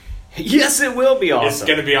Yes, it will be awesome. It's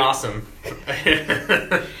going to be awesome.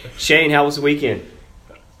 Shane, how was the weekend?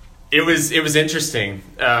 It was interesting.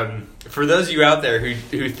 For those of you out there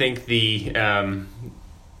who think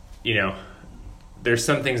there's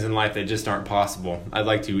some things in life that just aren't possible, I'd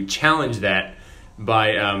like to challenge that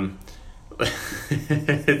by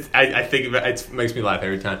I think about it makes me laugh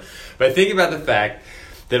every time. But I think about the fact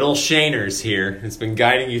that old Shaners here has been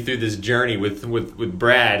guiding you through this journey with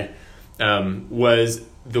Brad, was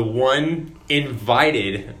the one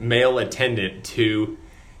invited male attendant to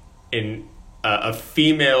a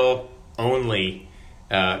female-only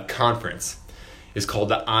conference. It's called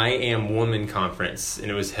the I Am Woman Conference,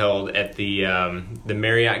 and it was held at the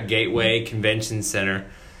Marriott Gateway Convention Center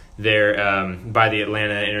there by the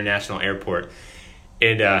Atlanta International Airport.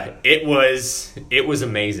 And it was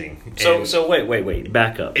amazing. So wait,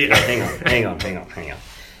 back up. Hang on.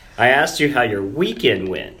 I asked you how your weekend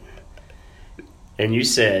went, and you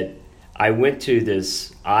said, I went to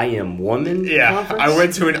this I Am Woman conference? I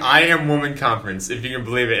went to an I Am Woman conference, if you can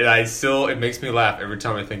believe it. And it makes me laugh every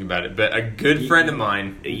time I think about it. But a good friend of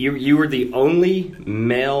mine... You were the only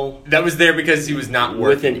male... that was there because he was not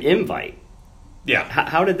working. With an invite. Yeah.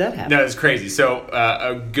 How did that happen? No, it's crazy. So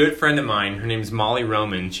a good friend of mine, her name is Molly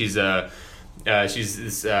Roman. She's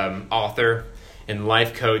this author and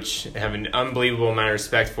life coach. I have an unbelievable amount of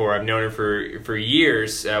respect for her. I've known her for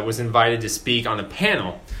years. Was invited to speak on a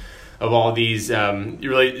panel of all these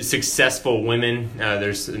really successful women.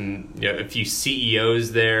 There's a few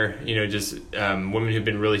CEOs there, just women who've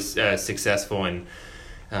been really successful in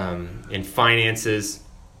finances.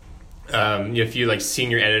 A few like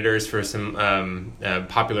senior editors for some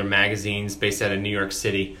popular magazines based out of New York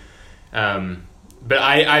City. But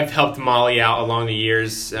I've helped Molly out along the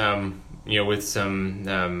years, with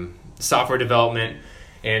some software development,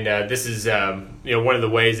 and this is one of the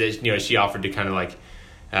ways that she offered to kind of like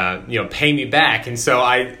pay me back. And so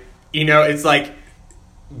it's like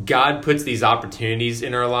God puts these opportunities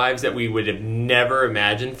in our lives that we would have never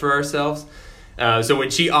imagined for ourselves. So when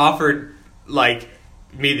she offered like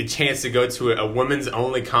me the chance to go to a women's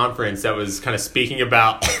only conference that was kind of speaking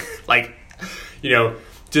about like,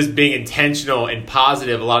 just being intentional and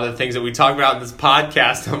positive, a lot of the things that we talk about in this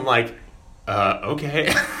podcast, I'm like,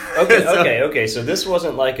 okay. Okay. So this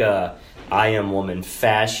wasn't like a I Am Woman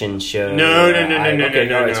fashion show. No.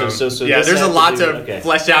 So there's a lot to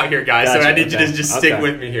flesh out here, guys. Gotcha, so I need you to just stick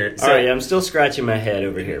with me here. So, all right, I'm still scratching my head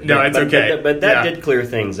over here. No, it's okay. But that did clear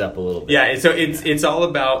things up a little bit. Yeah, and so it's all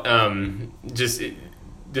about just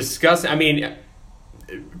discuss. I mean,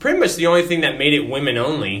 pretty much the only thing that made it women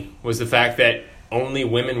only was the fact that only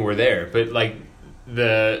women were there. But like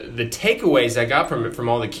the takeaways I got from it, from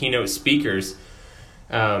all the keynote speakers,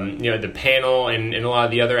 the panel and a lot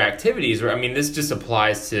of the other activities, where this just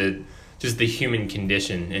applies to just the human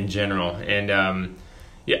condition in general. And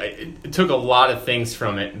it took a lot of things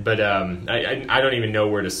from it, but I don't even know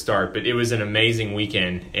where to start. But it was an amazing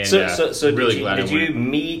weekend, and so really glad did you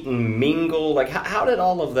meet and mingle? Like, how did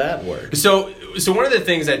all of that work? So one of the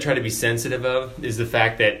things I try to be sensitive of is the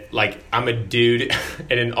fact that like I'm a dude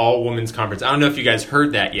at an all women's conference. I don't know if you guys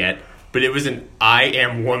heard that yet, but it was an I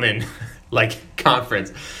Am Woman like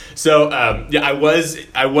conference. So I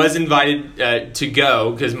was invited to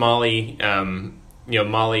go because Molly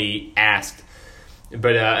Molly asked.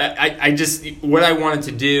 But I just, what I wanted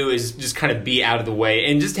to do is just kind of be out of the way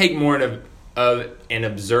and just take more of an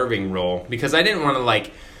observing role, because I didn't want to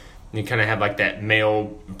like kind of have like that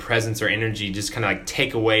male presence or energy just kind of like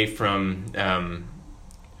take away from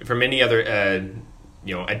any other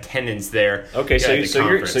attendance there. Okay, so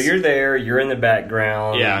you're there, you're in the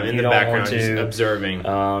background. Yeah, I'm in the background just observing.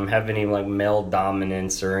 Have any like male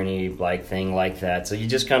dominance or any like thing like that. So you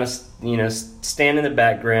just kind of stand in the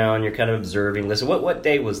background, you're kind of observing. Listen, what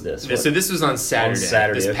day was this? So this was on Saturday.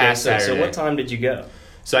 This past Saturday. So what time did you go?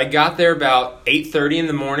 So I got there about 8:30 in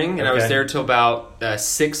the morning, and I was Okay. there till about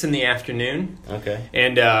 6 in the afternoon. Okay.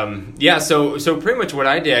 And so pretty much what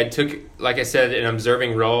I did, I took, like I said, an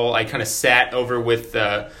observing role. I kind of sat over with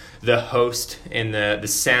the host and the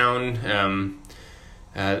sound,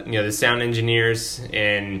 the sound engineers,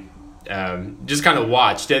 and just kind of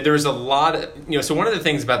watched. There was a lot of, so one of the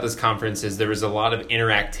things about this conference is there was a lot of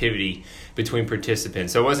interactivity between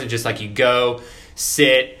participants. So it wasn't just like you go,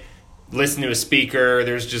 sit, listen to a speaker,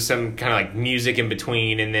 there's just some kind of like music in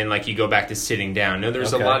between, and then like you go back to sitting down. No,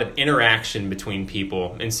 there's Okay. a lot of interaction between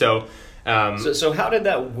people. And so So how did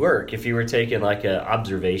that work if you were taking like an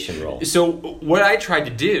observation role? So what I tried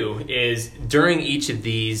to do is during each of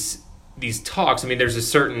these talks, there's a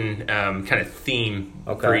certain kind of theme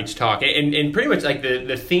Okay. for each talk, and pretty much like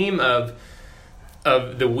the theme of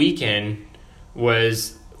the weekend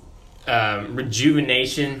was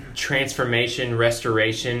rejuvenation, transformation,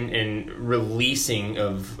 restoration, and releasing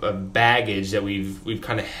of baggage that we've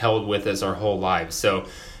kind of held with us our whole lives. So,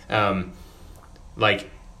 funny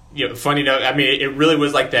note, I mean, it really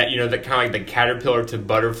was like that, the kind of like the caterpillar to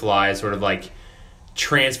butterfly sort of like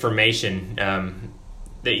transformation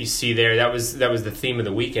that you see there. That was the theme of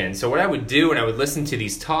the weekend. So what I would do when I would listen to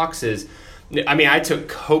these talks is, I took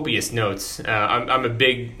copious notes. I'm a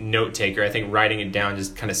big note taker. I think writing it down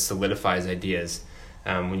just kind of solidifies ideas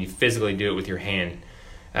when you physically do it with your hand.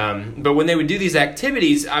 But when they would do these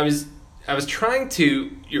activities, I was trying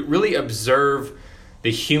to really observe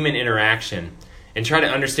the human interaction and try to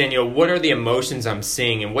understand, what are the emotions I'm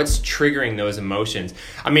seeing and what's triggering those emotions.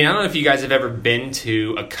 I don't know if you guys have ever been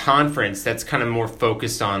to a conference that's kind of more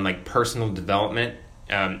focused on like personal development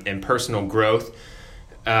and personal growth.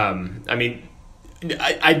 I've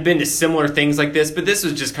been to similar things like this, but this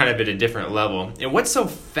was just kind of at a different level. And what's so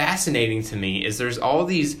fascinating to me is there's all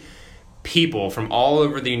these people from all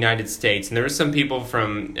over the United States, and there were some people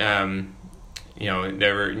from, came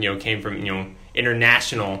from,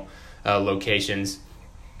 international locations,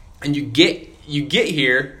 and you get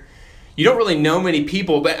here, you don't really know many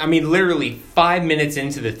people, but literally 5 minutes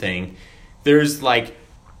into the thing, there's like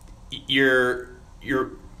you're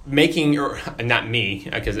making, or not me,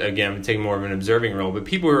 because again I'm taking more of an observing role, but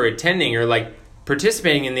people who are attending are like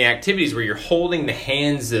participating in the activities where you're holding the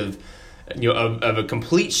hands of a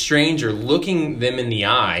complete stranger, looking them in the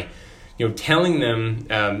eye, telling them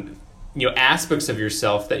aspects of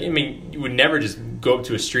yourself that you would never just go up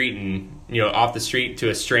to a street and off the street to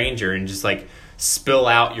a stranger and just like spill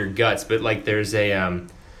out your guts, but like there's a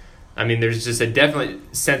there's just a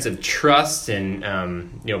definite sense of trust and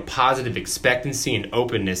positive expectancy and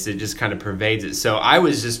openness that just kind of pervades it. So I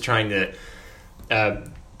was just trying to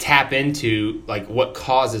tap into like what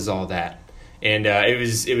causes all that, and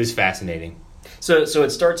it was fascinating. So it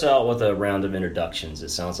starts out with a round of introductions. It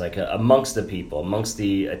sounds like amongst the people, amongst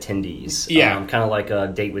the attendees. Yeah, kind of like a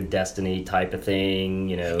Date with Destiny type of thing.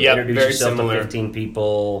 Introduce yourself similar to 15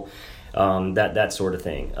 people. That sort of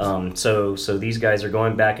thing. So these guys are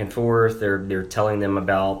going back and forth. They're telling them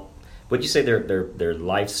about, what'd you say, their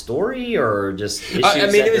life story, or just issues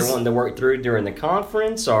that they're wanting to work through during the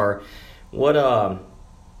conference, or what?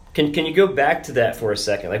 Can you go back to that for a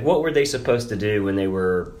second? Like, what were they supposed to do when they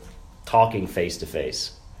were talking face to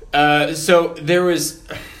face? So there was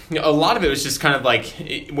a lot of it was just kind of like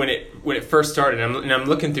when it first started. And I'm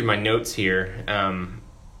looking through my notes here.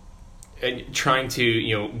 Trying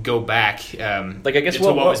to go back I guess to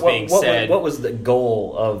what was being said. What was the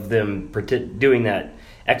goal of them doing that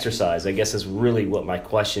exercise? I guess is really what my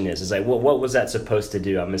question is. Is like what was that supposed to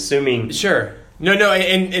do? I'm assuming. Sure. No,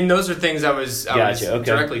 and those are things I was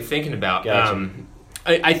directly thinking about. Gotcha.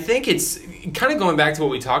 I think it's kind of going back to what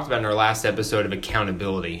we talked about in our last episode of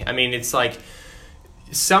accountability. It's like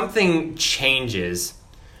something changes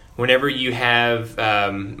whenever you have,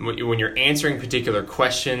 when you're answering particular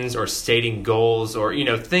questions or stating goals or,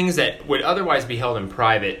 things that would otherwise be held in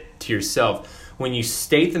private to yourself, when you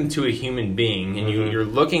state them to a human being and you're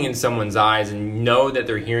looking in someone's eyes and know that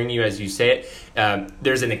they're hearing you as you say it,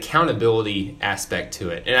 there's an accountability aspect to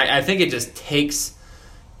it. And I think it just takes,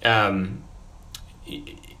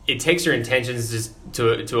 it takes your intentions just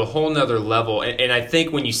to a whole nother level. And I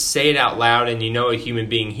think when you say it out loud and a human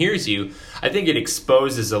being hears you, I think it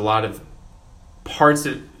exposes a lot of parts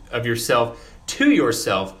of yourself to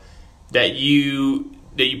yourself that you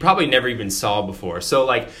probably never even saw before. So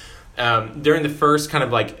like during the first kind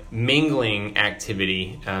of like mingling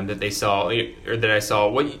activity that they saw, or that I saw,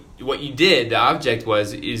 what you did, the object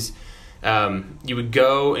is you would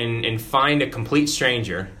go and find a complete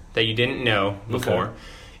stranger that you didn't know before. Okay.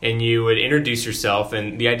 And you would introduce yourself,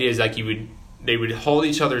 and the idea is like they would hold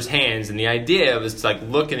each other's hands, and the idea was to like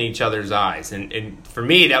look in each other's eyes. And for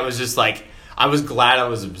me, that was just like, I was glad I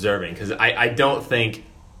was observing, because I don't think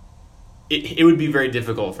it would be very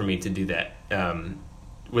difficult for me to do that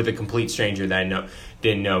with a complete stranger that I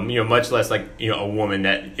didn't know, much less like a woman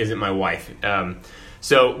that isn't my wife.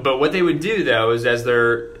 But what they would do though is as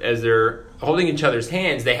they're holding each other's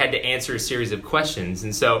hands, they had to answer a series of questions,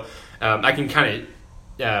 and so I can kind of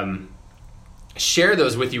share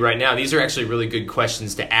those with you right now. These are actually really good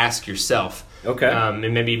questions to ask yourself. Okay.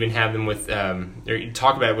 And maybe even have them with, or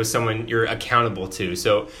talk about it with someone you're accountable to.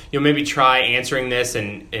 So you'll maybe try answering this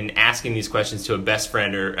and asking these questions to a best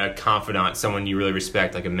friend or a confidant, someone you really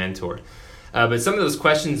respect, like a mentor. But some of those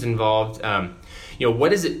questions involved, what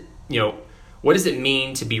does it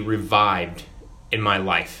mean to be revived in my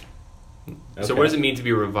life? Okay. So what does it mean to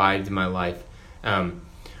be revived in my life?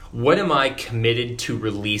 What am I committed to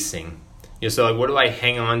releasing? So like, what do I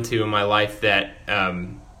hang on to in my life that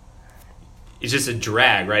is just a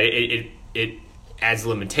drag, right? It adds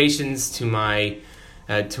limitations to my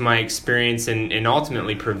experience and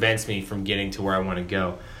ultimately prevents me from getting to where I want to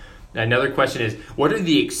go. Another question is, what are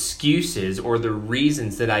the excuses or the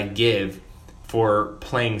reasons that I give for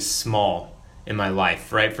playing small in my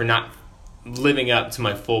life, right? For not living up to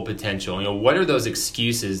my full potential. What are those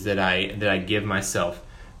excuses that I give myself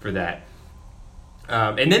for that?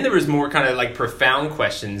 And then there was more kind of like profound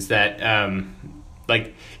questions that are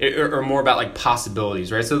more about like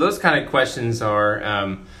possibilities, right? So those kind of questions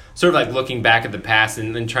are sort of like looking back at the past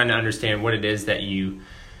and trying to understand what it is that you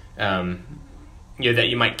that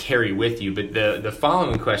you might carry with you. But the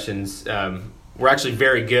following questions were actually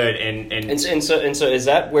very good, and so is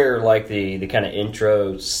that where like the kind of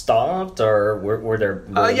intro stopped, or were there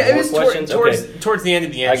more it was questions? Towards the end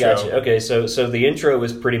of the intro. I got you. Okay, so the intro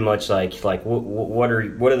was pretty much like what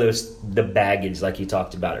are those, the baggage like you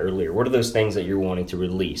talked about earlier? What are those things that you're wanting to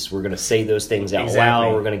release? We're going to say those things out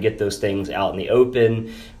loud. We're going to get those things out in the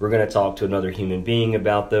open. We're going to talk to another human being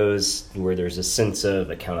about those, where there's a sense of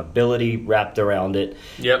accountability wrapped around it.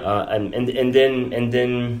 Yep. And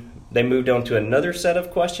then they moved on to another set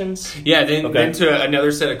of questions? Yeah, then to another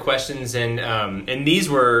set of questions, and these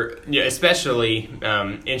were especially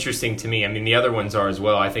interesting to me. I mean, the other ones are as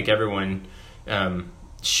well. I think everyone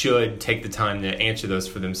should take the time to answer those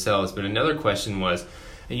for themselves. But another question was,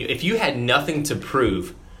 if you had nothing to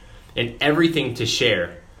prove and everything to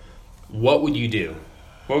share, what would you do?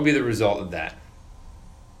 What would be the result of that?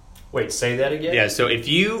 Wait, say that again? Yeah, so if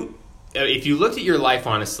you looked at your life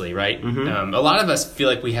honestly, right? Mm-hmm. A lot of us feel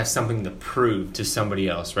like we have something to prove to somebody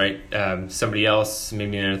else, right? Somebody else,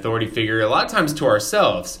 maybe an authority figure, a lot of times to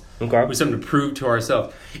ourselves. Okay. We have something to prove to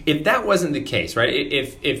ourselves. If that wasn't the case, right?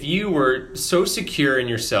 If you were so secure in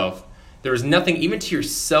yourself, there was nothing even to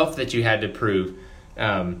yourself that you had to prove,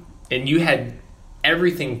 and you had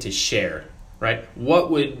everything to share, right?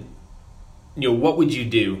 What would you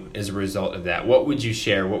do as a result of that? What would you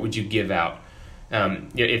share? What would you give out?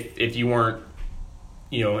 If you weren't,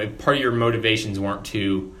 if part of your motivations weren't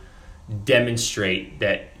to demonstrate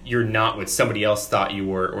that you're not what somebody else thought you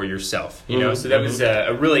were, or yourself, so that was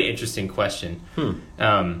a really interesting question.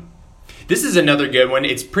 This is another good one.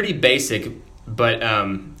 It's pretty basic, but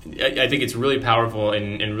I think it's really powerful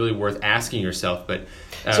and really worth asking yourself. But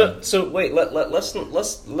so wait,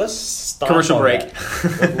 let's stop. Commercial break.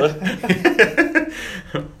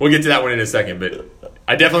 We'll get to that one in a second, but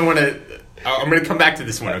I definitely want to. I'm going to come back to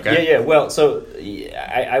this one, okay? Yeah. Well, so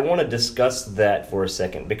I want to discuss that for a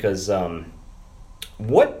second, because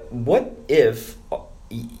what if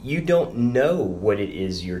you don't know what it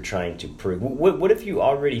is you're trying to prove? What if you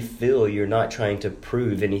already feel you're not trying to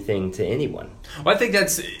prove anything to anyone? Well, I think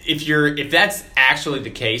if that's actually the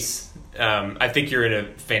case, I think you're in a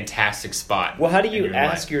fantastic spot. Well, how do you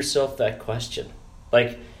ask yourself that question?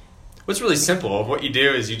 Like, what's really simple. What you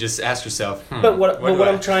do is you just ask yourself, But what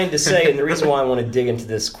I'm trying to say, and the reason why I want to dig into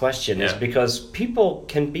this question is because people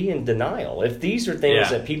can be in denial. If these are things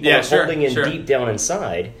that people are holding in deep down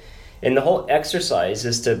inside, and the whole exercise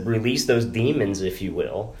is to release those demons, if you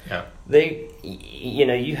will,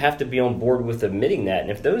 you have to be on board with admitting that. And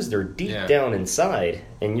if those are deep down inside,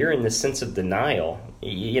 and you're in the sense of denial,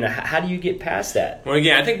 how do you get past that? Well,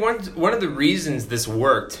 again, I think one of the reasons this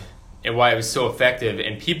worked and why it was so effective,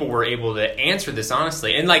 and people were able to answer this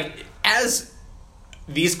honestly. And like, as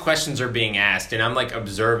these questions are being asked, and I'm like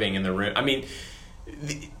observing in the room, I mean,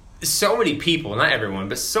 so many people, not everyone,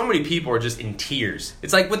 but so many people are just in tears.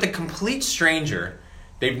 It's like with a complete stranger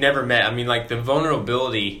they've never met. I mean, like the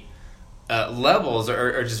vulnerability levels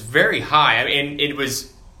are just very high. I mean, it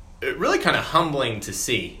was really kind of humbling to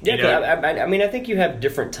see. Yeah, I mean, I think you have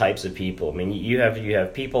different types of people. I mean, you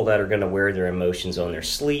have people that are going to wear their emotions on their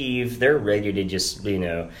sleeve. They're ready to just,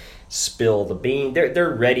 spill the bean.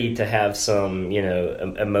 They're ready to have some,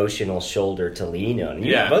 emotional shoulder to lean on. And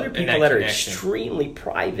you have other people that are extremely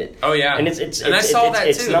private. Oh yeah, and I saw that too.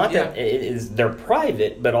 It's not that it is, they're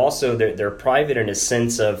private, but also they're private in a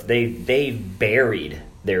sense of they've buried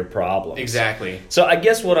their problems. Exactly. So I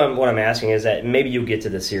guess what I'm asking is that maybe you'll get to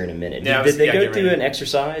this here in a minute. Did they go through an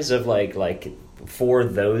exercise of like for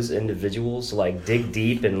those individuals, like dig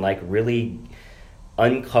deep and like really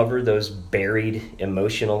uncover those buried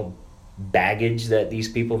emotional baggage that these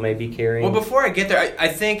people may be carrying? Well, before I get there, I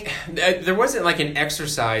think there wasn't like an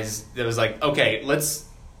exercise that was like, okay, let's,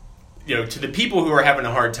 to the people who are having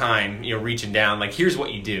a hard time, reaching down, like, here's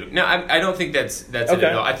what you do. No, I don't think that's okay. It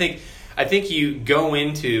at all. I think you go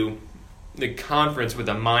into the conference with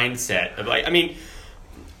a mindset of like, I mean,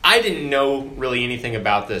 I didn't know really anything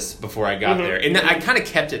about this before I got there. And I kind of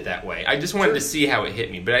kept it that way. I just wanted to see how it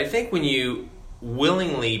hit me. But I think when you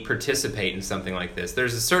willingly participate in something like this,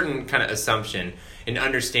 there's a certain kind of assumption and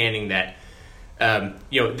understanding that,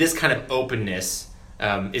 this kind of openness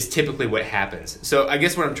is typically what happens. So I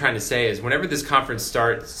guess what I'm trying to say is whenever this conference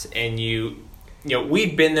starts and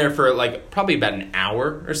we'd been there for like probably about an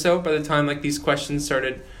hour or so by the time like these questions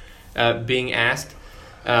started being asked.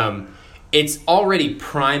 It's already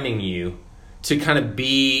priming you to kind of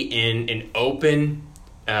be in an open,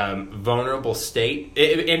 vulnerable state.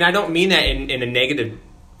 And I don't mean that in a negative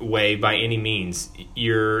way by any means.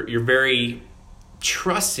 You're very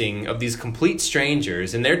trusting of these complete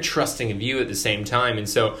strangers, and they're trusting of you at the same time. And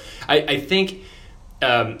so I think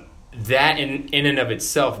that in and of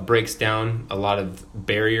itself breaks down a lot of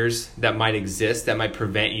barriers that might exist that might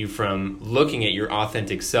prevent you from looking at your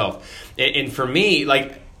authentic self. And for me,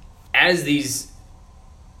 like, as these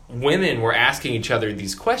women were asking each other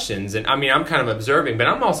these questions, and I mean, I'm kind of observing, but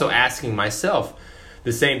I'm also asking myself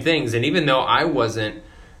the same things. And even though I wasn't,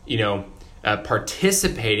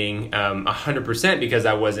 participating 100% because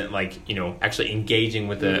I wasn't like, actually engaging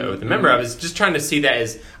with the member, I was just trying to see that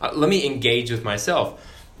as, let me engage with myself.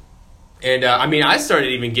 And I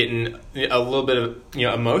started even getting a little bit of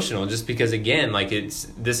emotional just because, again, like, it's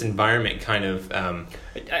this environment kind of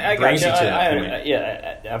brings you to that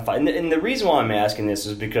point. I'm fine. And the reason why I'm asking this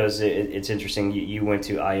is because it's interesting. You went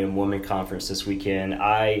to I Am Woman conference this weekend.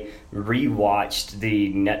 I rewatched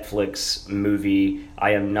the Netflix movie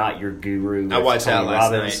I Am Not Your Guru. I watched that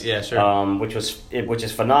last night. Yeah, sure. Which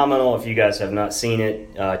is phenomenal. If you guys have not seen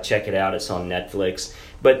it, check it out. It's on Netflix.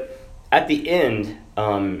 But at the end,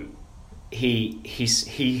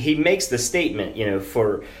 he makes the statement,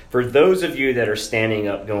 for those of you that are standing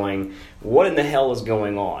up going, what in the hell is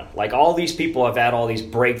going on? Like, all these people have had all these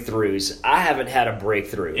breakthroughs. I haven't had a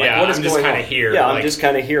breakthrough. Like, what is I'm just going kind on? of here. Yeah, like, I'm just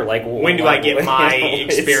kind of here. Like, when do I get my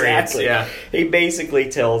experience? Exactly. Yeah. He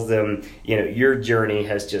basically tells them, your journey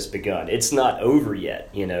has just begun. It's not over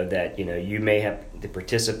yet. That you may have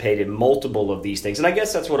participated in multiple of these things, and I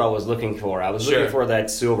guess that's what I was looking for. I was looking for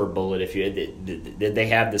that silver bullet. If you did they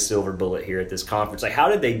have the silver bullet here at this conference? Like, how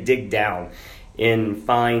did they dig down and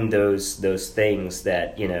find those things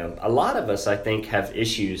that a lot of us, I think, have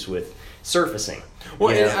issues with surfacing?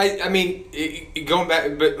 Well, I mean, going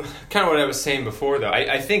back, but kind of what I was saying before, though,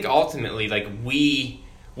 I think ultimately, like, we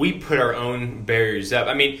put our own barriers up.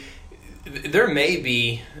 I mean, there may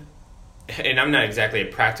be, and I'm not exactly a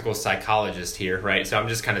practical psychologist here, right? So I'm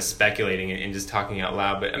just kind of speculating and just talking out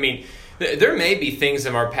loud. But I mean, there may be things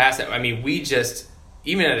in our past that, we just,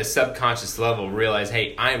 even at a subconscious level, realize,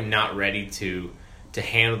 hey, I am not ready to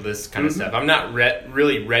handle this kind of stuff. I'm not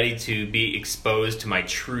really ready to be exposed to my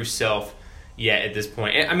true self yet at this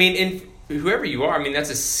point. And, and whoever you are, that's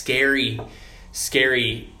a scary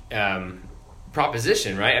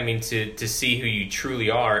proposition, right? To see who you truly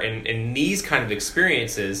are. And these kind of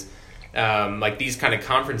experiences, like these kind of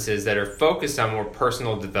conferences that are focused on more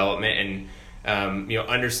personal development and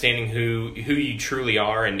understanding who you truly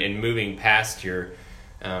are and moving past your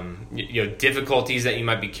difficulties that you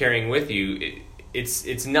might be carrying with you.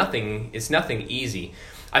 It's nothing easy.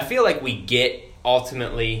 I feel like we get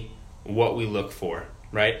ultimately what we look for,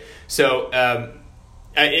 right? So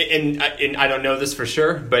and I don't know this for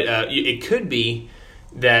sure, but it could be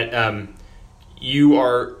that you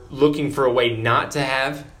are looking for a way not to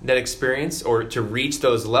have that experience or to reach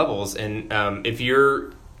those levels. And if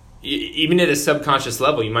you're, even at a subconscious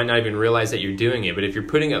level, you might not even realize that you're doing it. But if you're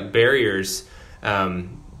putting up barriers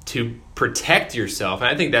to protect yourself, and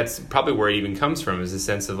I think that's probably where it even comes from, is a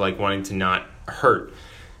sense of like wanting to not hurt.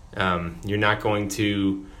 You're not going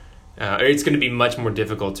to, it's going to be much more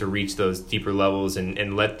difficult to reach those deeper levels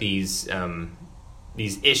and let these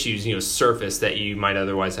issues, surface that you might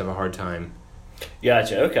otherwise have a hard time.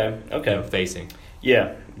 Gotcha. Okay. Facing.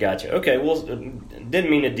 Yeah. Gotcha. Okay. Well, didn't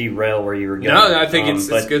mean to derail where you were going. No, I think it's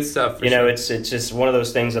good stuff. Sure. It's just one of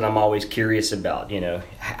those things that I'm always curious about.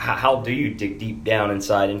 How do you dig deep down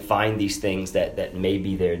inside and find these things that may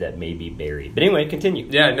be there, that may be buried? But anyway, continue.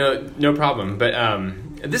 Yeah. No problem. But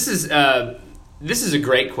this is a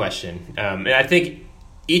great question, and I think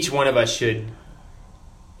each one of us should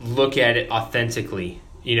look at it authentically.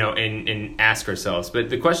 And ask ourselves.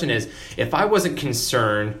 But the question is, if I wasn't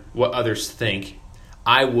concerned what others think,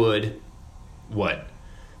 I would what?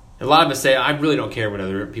 A lot of us say, I really don't care what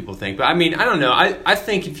other people think. But I don't know. I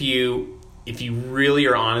think if you really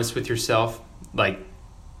are honest with yourself, like,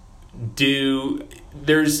 there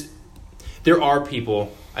are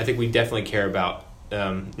people I think we definitely care about,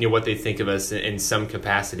 what they think of us in some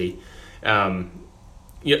capacity.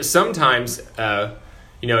 Sometimes,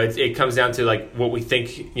 it comes down to like what we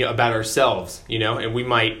think about ourselves, and we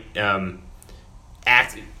might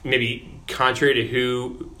act maybe contrary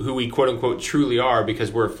to who we quote unquote truly are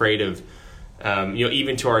because we're afraid of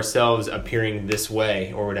even to ourselves appearing this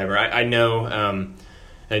way or whatever. I know,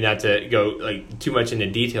 and not to go like too much into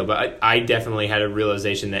detail, but I definitely had a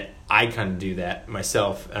realization that I kind of do that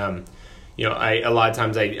myself. A lot of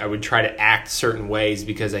times I would try to act certain ways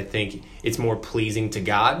because I think it's more pleasing to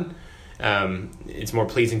God. It's more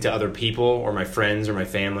pleasing to other people or my friends or my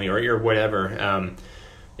family or whatever.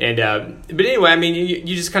 But anyway, I mean,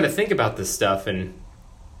 you just kind of think about this stuff, and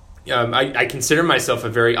I consider myself a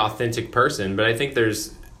very authentic person, but I think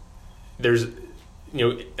there's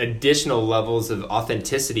additional levels of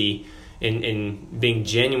authenticity in being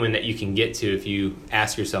genuine that you can get to if you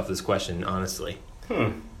ask yourself this question honestly.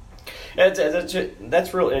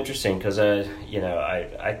 That's real interesting because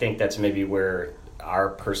I think that's maybe where our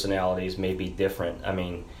personalities may be different. I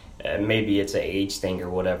mean, maybe it's an age thing or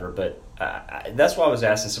whatever, but that's why I was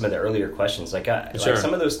asking some of the earlier questions. Like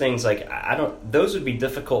some of those things, like those would be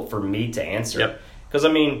difficult for me to answer. Yep. Because, I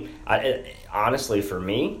mean, honestly, for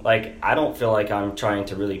me, like, I don't feel like I'm trying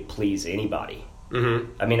to really please anybody.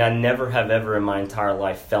 Mm-hmm. I mean, I never have ever in my entire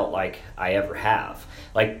life felt like I ever have.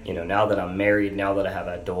 Like, now that I'm married, now that I have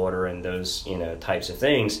a daughter and those, types of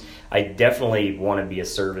things, I definitely want to be a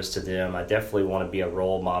service to them. I definitely want to be a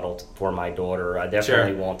role model for my daughter. I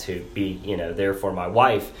definitely want to be, there for my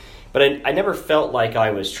wife. But I never felt like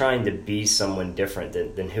I was trying to be someone different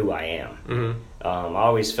than who I am. Mm-hmm. I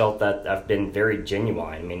always felt that I've been very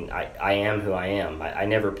genuine. I mean, I am who I am. I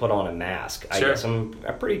never put on a mask. Sure. I guess I'm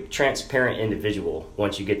a pretty transparent individual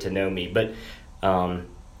once you get to know me. But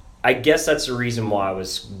I guess that's the reason why I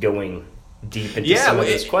was going deep into some of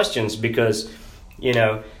those questions because,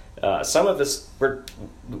 some of us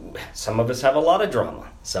have a lot of drama.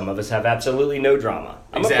 Some of us have absolutely no drama.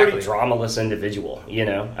 I'm a pretty dramaless individual,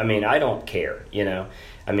 I mean, I don't care,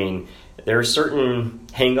 I mean, there are certain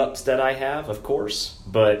hang-ups that I have, of course,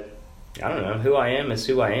 but I don't know. Who I am is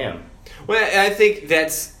who I am. Well, I think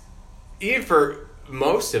that's, even for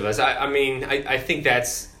most of us, I think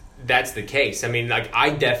that's the case. I mean, like,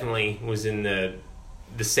 I definitely was in the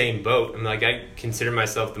same boat. I mean, like, I consider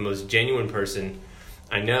myself the most genuine person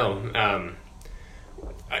I know.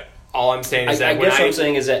 All I'm saying is that what I'm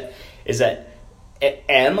saying is that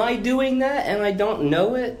am I doing that and I don't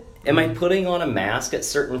know it? Am I putting on a mask at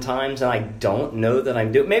certain times and I don't know that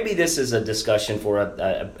I'm doing? Maybe this is a discussion for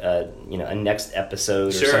a next episode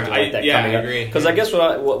or something like that coming up. Because I guess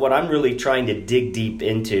what I'm really trying to dig deep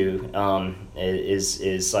into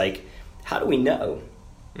is like, how do we know?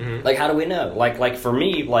 Mm-hmm. Like, how do we know? Like for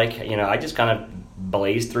me, I just kind of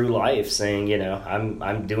blaze through life saying,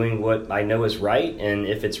 I'm doing what I know is right, and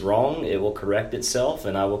if it's wrong, it will correct itself,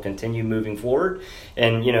 and I will continue moving forward.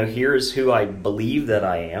 And here's who I believe that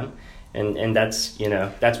I am, and that's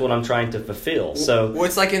what I'm trying to fulfill. So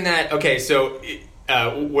what's like in that? Okay, so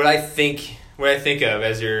what I think of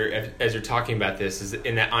as you're talking about this is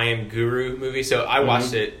in that I Am Guru movie. So I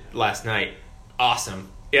watched it last night. Awesome.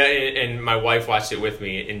 Yeah, and my wife watched it with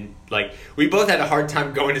me, and like we both had a hard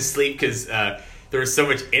time going to sleep because there was so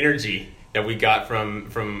much energy that we got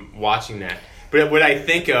from watching that. But what I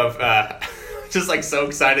think of, just like so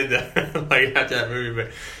excited to like after that movie.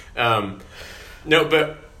 But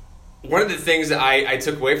but one of the things that I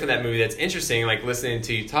took away from that movie that's interesting, like listening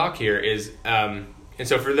to you talk here, is and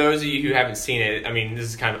so for those of you who haven't seen it, I mean, this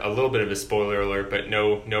is kind of a little bit of a spoiler alert, but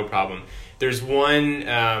no problem. There's one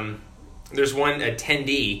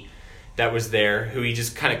attendee that was there who he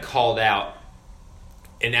just kind of called out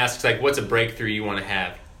and asks, like, what's a breakthrough you want to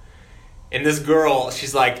have? And this girl,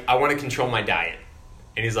 she's like, I want to control my diet.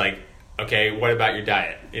 And he's like, okay, what about your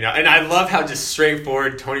diet? And I love how just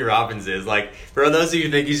straightforward Tony Robbins is. Like, for those of you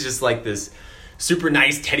who think he's just like this super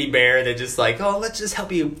nice teddy bear that just like, oh, let's just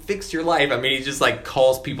help you fix your life. I mean, he just like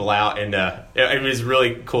calls people out, and it was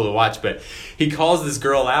really cool to watch. But he calls this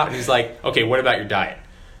girl out, and he's like, okay, what about your diet?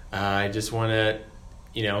 I just want to,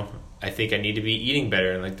 I think I need to be eating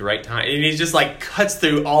better in like the right time. And he just like cuts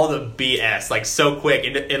through all the BS like so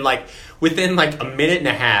quick. And like within like a minute and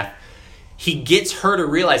a half, he gets her to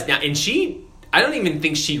realize now. And I don't even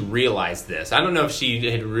think she realized this. I don't know if she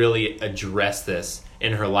had really addressed this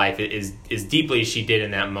in her life as deeply as she did in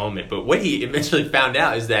that moment. But what he eventually found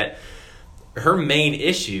out is that her main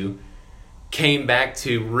issue came back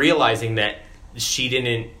to realizing that she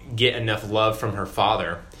didn't get enough love from her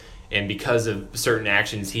father. And because of certain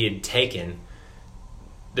actions he had taken,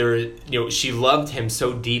 she loved him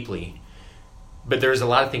so deeply, but there was a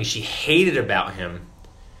lot of things she hated about him,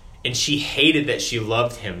 and she hated that she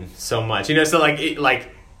loved him so much. So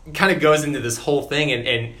like kind of goes into this whole thing,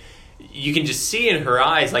 and you can just see in her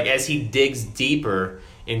eyes, like, as he digs deeper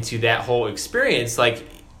into that whole experience, like,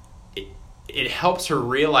 it helps her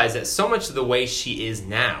realize that so much of the way she is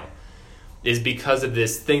now is because of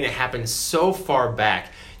this thing that happened so far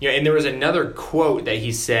back. And there was another quote that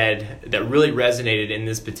he said that really resonated in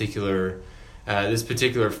this particular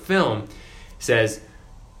film. It says,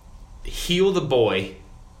 "Heal the boy,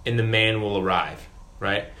 and the man will arrive."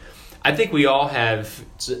 Right? I think we all have.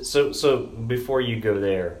 So before you go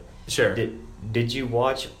there, sure. Did you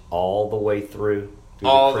watch all the way through?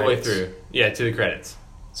 All the way through, yeah, to the credits.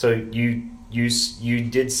 So you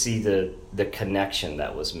did see the connection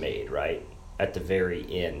that was made, right, at the very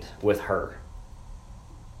end with her.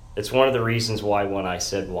 It's one of the reasons why when I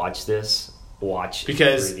said watch through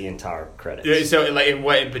the entire credits. So, like,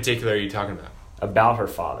 what in particular are you talking about? About her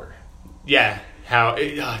father. Yeah, how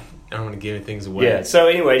I don't want to give things away. Yeah. So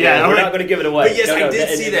anyway, we're not going to give it away. But yes, I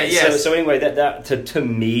did see that. Yes. So anyway, that to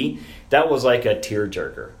me, that was like a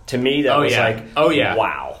tearjerker. To me, that was like,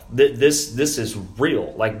 wow, this is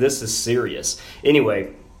real. Like, this is serious.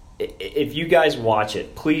 Anyway, if you guys watch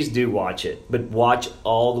it, please do watch it, but watch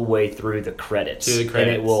all the way through the credits. To the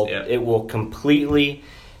credits, and it will completely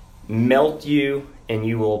melt you, and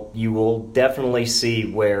you will definitely see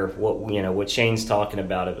what Shane's talking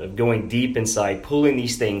about of going deep inside, pulling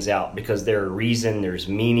these things out, because there are reason, there's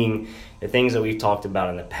meaning, the things that we've talked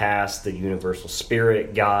about in the past, the universal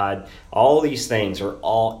spirit, God, all these things are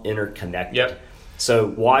all interconnected. Yep. So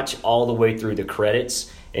watch all the way through the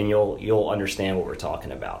credits, and you'll understand what we're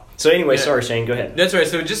talking about. So anyway, sorry, Shane, go ahead. That's right.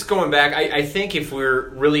 So just going back, I think if we're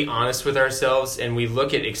really honest with ourselves and we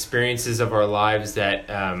look at experiences of our lives that,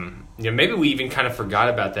 maybe we even kind of forgot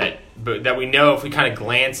about that, but that we know if we kind of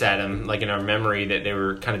glance at them, like in our memory, that they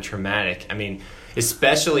were kind of traumatic. I mean,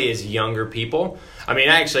 especially as younger people. I mean,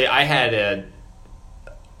 I had a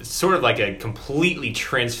sort of like a completely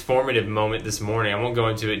transformative moment this morning. I won't go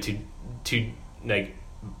into it too like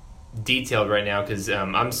detailed right now because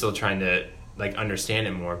I'm still trying to like understand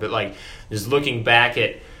it more, but like just looking back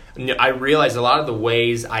at, I realized a lot of the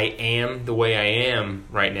ways I am the way I am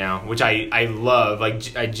right now, which I love,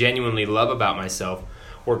 like I genuinely love about myself,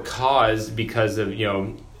 were caused because of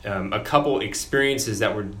a couple experiences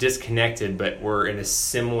that were disconnected but were in a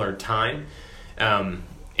similar time,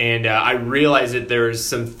 and I realized that there's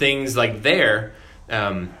some things like there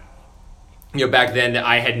back then that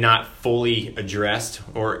I had not fully addressed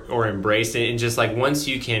or embraced it. And just like once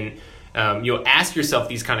you can, ask yourself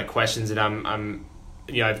these kind of questions that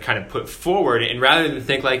I've kind of put forward, and rather than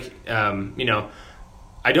think like,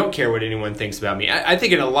 I don't care what anyone thinks about me. I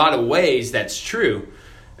think in a lot of ways that's true.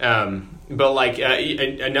 But like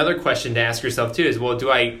another question to ask yourself too is, well,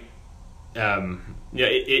 do I, do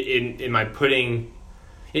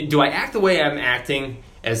I act the way I'm acting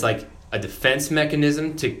as like a defense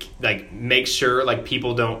mechanism to like make sure like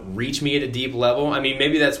people don't reach me at a deep level? I mean,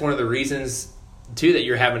 maybe that's one of the reasons too that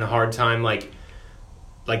you're having a hard time like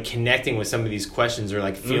connecting with some of these questions or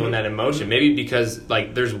like feeling that emotion. Maybe because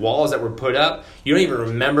like there's walls that were put up, you don't even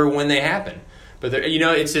remember when they happened. But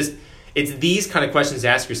it's these kind of questions to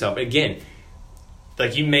ask yourself. Again,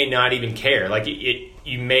 like you may not even care. Like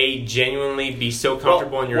you may genuinely be so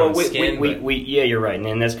comfortable in your own skin. Yeah, you're right,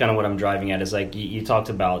 and that's kind of what I'm driving at. Is like you talked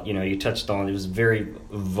about, you touched on, it was a very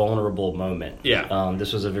vulnerable moment. Yeah.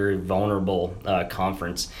 This was a very vulnerable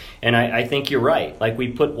conference, and I think you're right. Like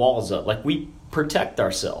we put walls up, like we protect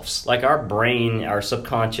ourselves. Like our brain, our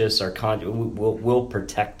subconscious, we'll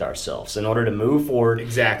protect ourselves in order to move forward.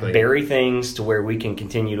 Exactly. Bury things to where we can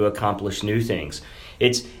continue to accomplish new things.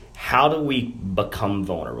 It's how do we become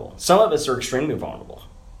vulnerable? Some of us are extremely vulnerable.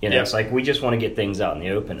 It's like we just want to get things out in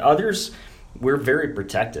the open. Others, we're very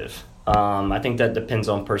protective. I think that depends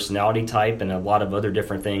on personality type and a lot of other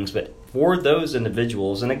different things. But for those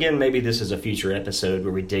individuals, and again, maybe this is a future episode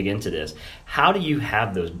where we dig into this, how do you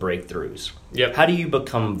have those breakthroughs? Yep. How do you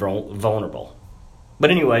become vulnerable?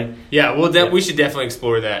 But anyway. Yeah, well, we should definitely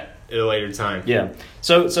explore that at a later time. Yeah.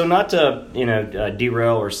 So not to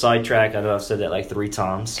derail or sidetrack. I know I've said that like 3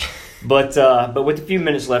 times, but with a few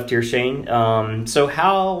minutes left here, Shane. So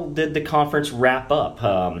how did the conference wrap up?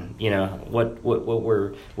 What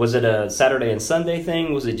was it a Saturday and Sunday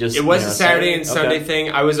thing? Was it just? It was a Saturday and Sunday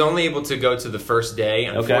thing. I was only able to go to the first day,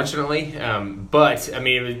 unfortunately. But I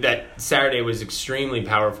mean, that Saturday was extremely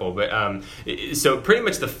powerful. But so pretty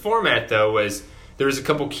much the format though was, there was a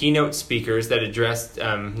couple keynote speakers that addressed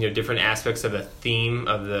different aspects of the theme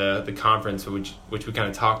of the conference, which we kind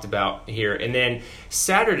of talked about here. And then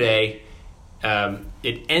Saturday,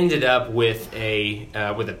 it ended up with a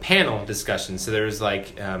panel discussion. So there was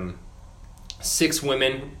like 6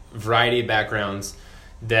 women, variety of backgrounds,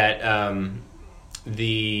 that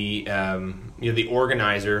the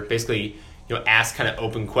organizer basically asked kind of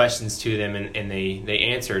open questions to them, and they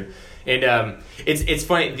answered. And it's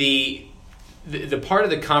funny, the part of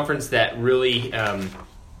the conference that really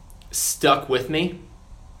stuck with me,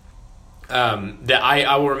 that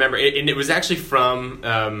I will remember, and it was actually from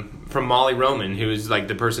Molly Roman, who was like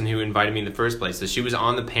the person who invited me in the first place. So she was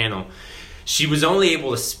on the panel. She was only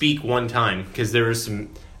able to speak one time because there were some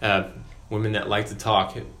women that like to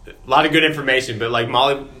talk. A lot of good information, but like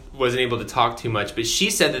Molly wasn't able to talk too much. But she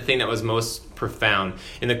said the thing that was most profound,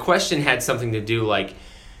 and the question had something to do like,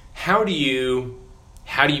 how do you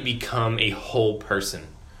become a whole person?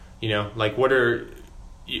 Like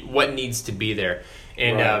what needs to be there?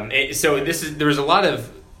 And right. So there was a lot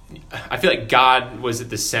of, I feel like God was at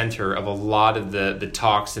the center of a lot of the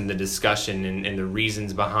talks and the discussion and the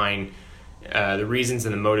reasons behind the reasons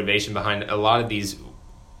and the motivation behind a lot of these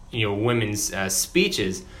women's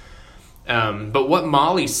speeches. But what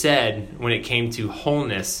Molly said when it came to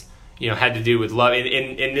wholeness, had to do with love,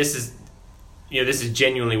 and this is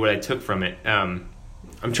genuinely what I took from it. I'm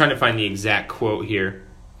trying to find the exact quote here.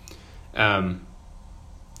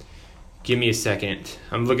 Give me a second.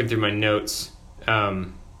 I'm looking through my notes.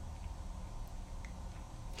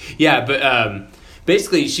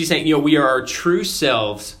 Basically she's saying, we are our true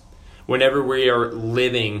selves whenever we are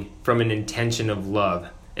living from an intention of love.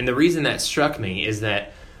 And the reason that struck me is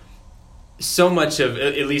that so much of,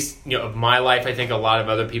 at least, of my life, I think a lot of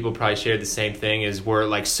other people probably share the same thing, is we're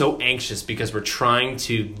like so anxious because we're trying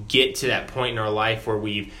to get to that point in our life where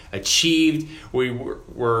we've achieved,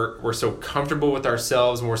 we're so comfortable with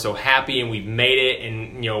ourselves and we're so happy and we've made it,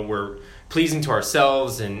 and we're pleasing to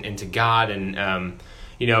ourselves and to God, and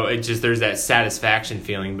it just, there's that satisfaction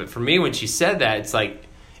feeling. But for me, when she said that, it's like,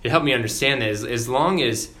 it helped me understand that as long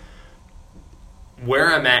as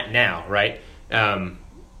where I'm at now, right?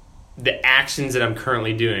 The actions that I'm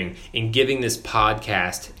currently doing in giving this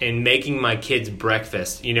podcast and making my kids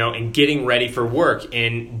breakfast, and getting ready for work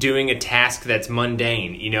and doing a task that's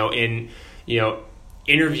mundane, and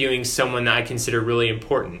interviewing someone that I consider really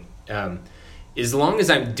important. As long as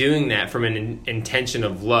I'm doing that from an intention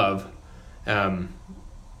of love, and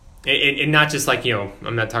not just like,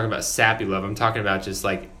 I'm not talking about sappy love. I'm talking about just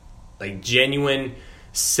like genuine,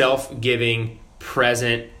 self-giving,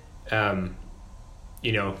 present,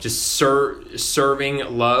 just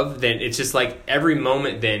serving love, then it's just like every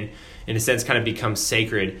moment then, in a sense, kind of becomes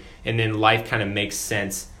sacred, and then life kind of makes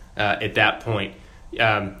sense at that point.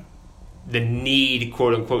 The need,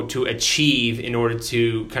 quote unquote, to achieve in order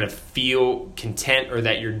to kind of feel content or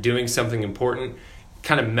that you're doing something important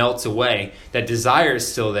kind of melts away. That desire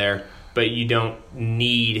is still there, but you don't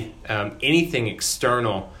need anything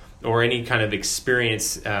external or any kind of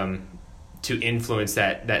experience to influence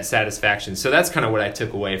that satisfaction. So that's kind of what I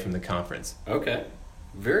took away from the conference. Okay.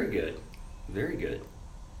 Very good. Very good.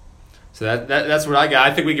 So that's what I got.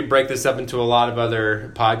 I think we could break this up into a lot of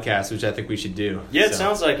other podcasts, which I think we should do. Yeah, it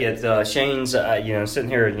sounds like it. Shane's, sitting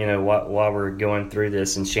here, while we're going through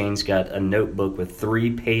this, and Shane's got a notebook with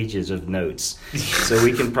 3 pages of notes. So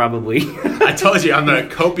we can probably... I told you, I'm a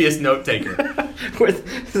copious note taker.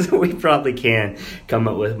 So we probably can come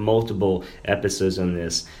up with multiple episodes on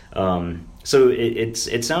this. So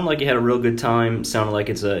it sounded like you had a real good time. Sounded like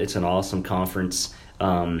it's an awesome conference.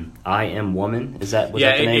 I Am Woman, was that the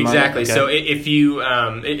name exactly. of it? Okay. So if you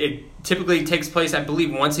it typically takes place, I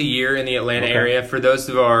believe, once a year in the Atlanta area. For those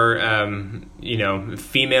of our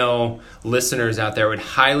female listeners out there, I would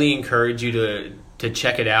highly encourage you to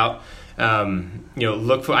check it out.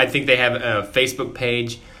 Look for, I think they have a Facebook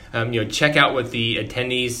page. Check out what the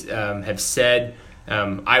attendees have said.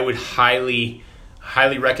 I would highly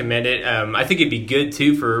recommend it. I think it'd be good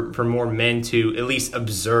too for more men to at least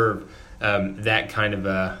observe that kind of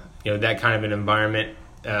an environment.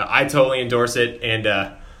 I totally endorse it, and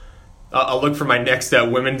I'll look for my next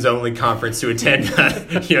women's only conference to attend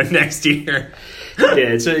next year.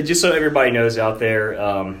 Yeah, so just so everybody knows out there,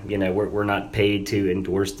 we're not paid to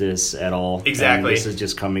endorse this at all. Exactly. This is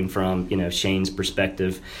just coming from Shane's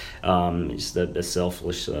perspective. Just a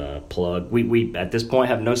selfless plug. We at this point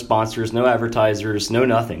have no sponsors, no advertisers, no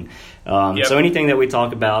nothing. So anything that we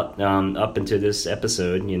talk about up into this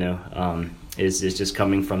episode, is just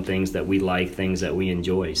coming from things that we like, things that we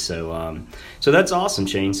enjoy. So that's awesome,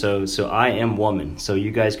 Shane. So I Am Woman. So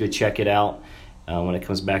you guys go check it out when it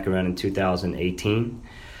comes back around in 2018.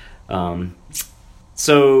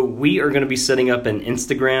 So we are going to be setting up an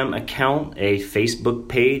Instagram account, a Facebook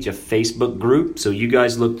page, a Facebook group. So you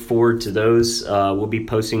guys look forward to those. We'll be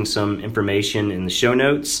posting some information in the show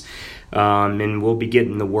notes, and we'll be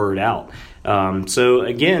getting the word out. So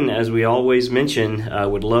again, as we always mention, I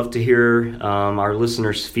would love to hear our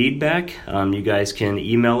listeners' feedback. You guys can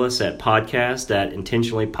email us at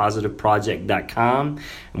podcast@intentionallypositiveproject.com.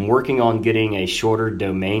 I'm working on getting a shorter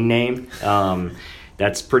domain name.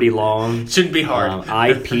 That's pretty long. Shouldn't be hard.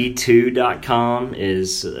 IP2.com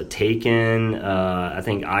is taken. I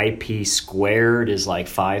think IP squared is like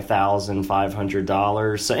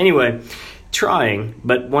 $5,500. So anyway, trying.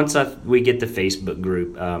 But once we get the Facebook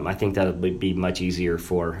group, I think that would be much easier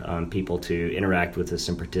for people to interact with us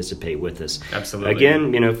and participate with us. Absolutely.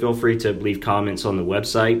 Again, feel free to leave comments on the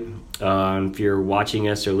website. If you're watching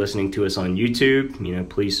us or listening to us on YouTube,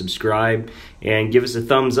 please subscribe and give us a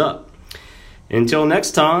thumbs up. Until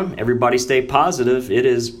next time, everybody stay positive. It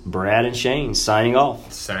is Brad and Shane signing off.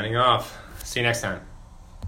 Signing off. See you next time.